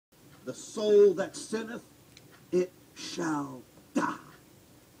the soul that sinneth, it shall die.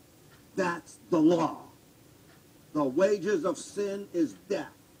 That's the law. The wages of sin is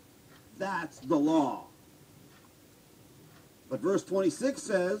death. That's the law. But verse 26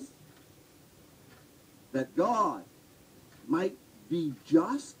 says that God might be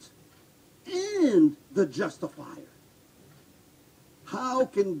just and the justifier. How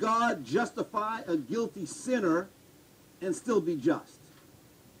can God justify a guilty sinner and still be just?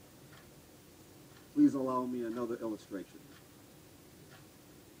 Please allow me another illustration.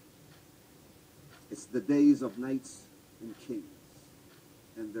 It's the days of knights and kings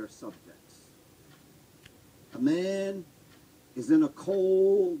and their subjects. A man is in a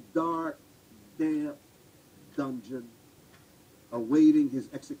cold, dark, damp dungeon awaiting his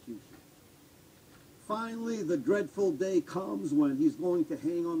execution. Finally, the dreadful day comes when he's going to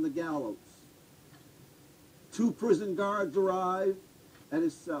hang on the gallows. 2 prison guards arrive at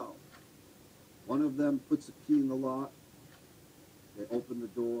his cell. One of them puts a key in the lock. They open the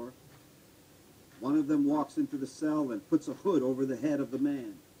door. One of them walks into the cell and puts a hood over the head of the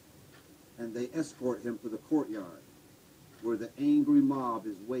man. And they escort him to the courtyard where the angry mob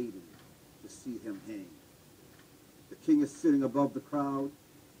is waiting to see him hang. The king is sitting above the crowd,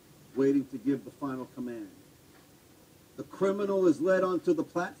 waiting to give the final command. The criminal is led onto the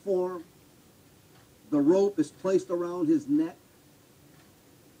platform. The rope is placed around his neck.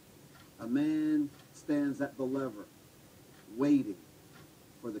 A man stands at the lever, waiting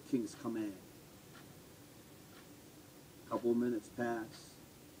for the king's command. A couple minutes pass.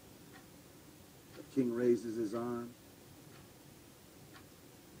 The king raises his arm,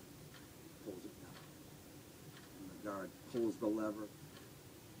 pulls it down, and the guard pulls the lever.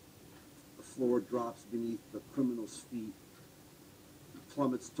 The floor drops beneath the criminal's feet. He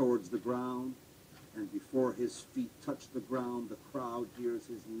plummets towards the ground, and before his feet touch the ground, the crowd hears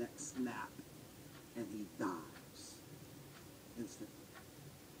his neck snap, and he dies instantly.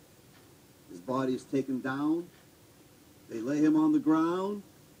 His body is taken down. They lay him on the ground.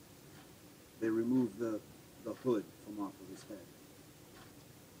 They remove the hood from off of his head.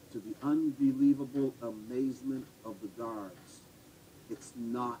 To the unbelievable amazement of the guards, it's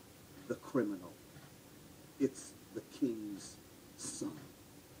not the criminal. It's the king's son.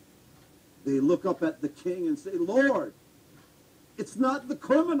 They look up at the king and say, "Lord, it's not the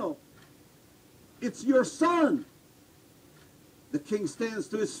criminal. It's your son." The king stands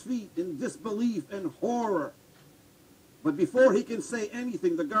to his feet in disbelief and horror. But before he can say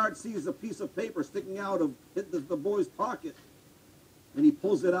anything, the guard sees a piece of paper sticking out of the boy's pocket. And he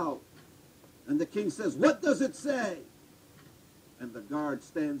pulls it out. And the king says, "What does it say?" And the guard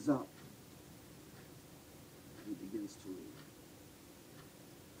stands up. And he begins to read.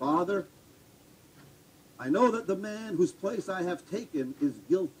 "Father, I know that the man whose place I have taken is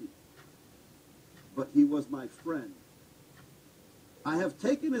guilty, but he was my friend. I have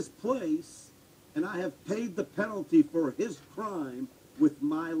taken his place, and I have paid the penalty for his crime with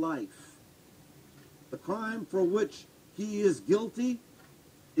my life. The crime for which he is guilty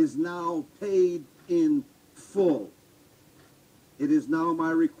is now paid in full. It is now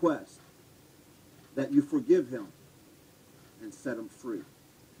my request that you forgive him and set him free.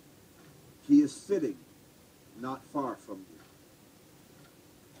 He is sitting not far from you."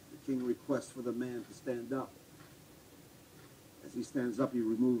 The king requests for the man to stand up. As he stands up, he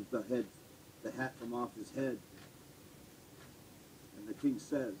removes the hat from off his head. And the king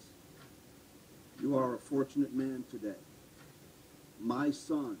says, "You are a fortunate man today. My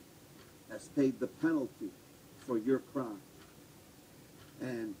son has paid the penalty for your crime.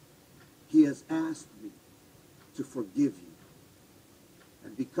 And he has asked me to forgive you.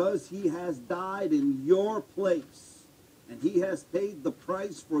 And because he has died in your place, and he has paid the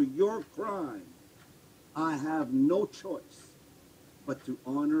price for your crime, I have no choice but to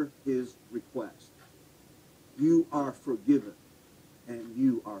honor his request. You are forgiven, and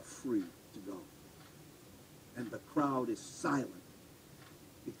you are free to go." And the crowd is silent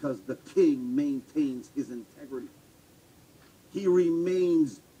because the king maintains his integrity. He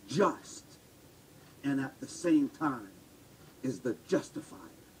remains just, and at the same time is the justifier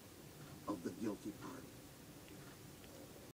of the guilty party.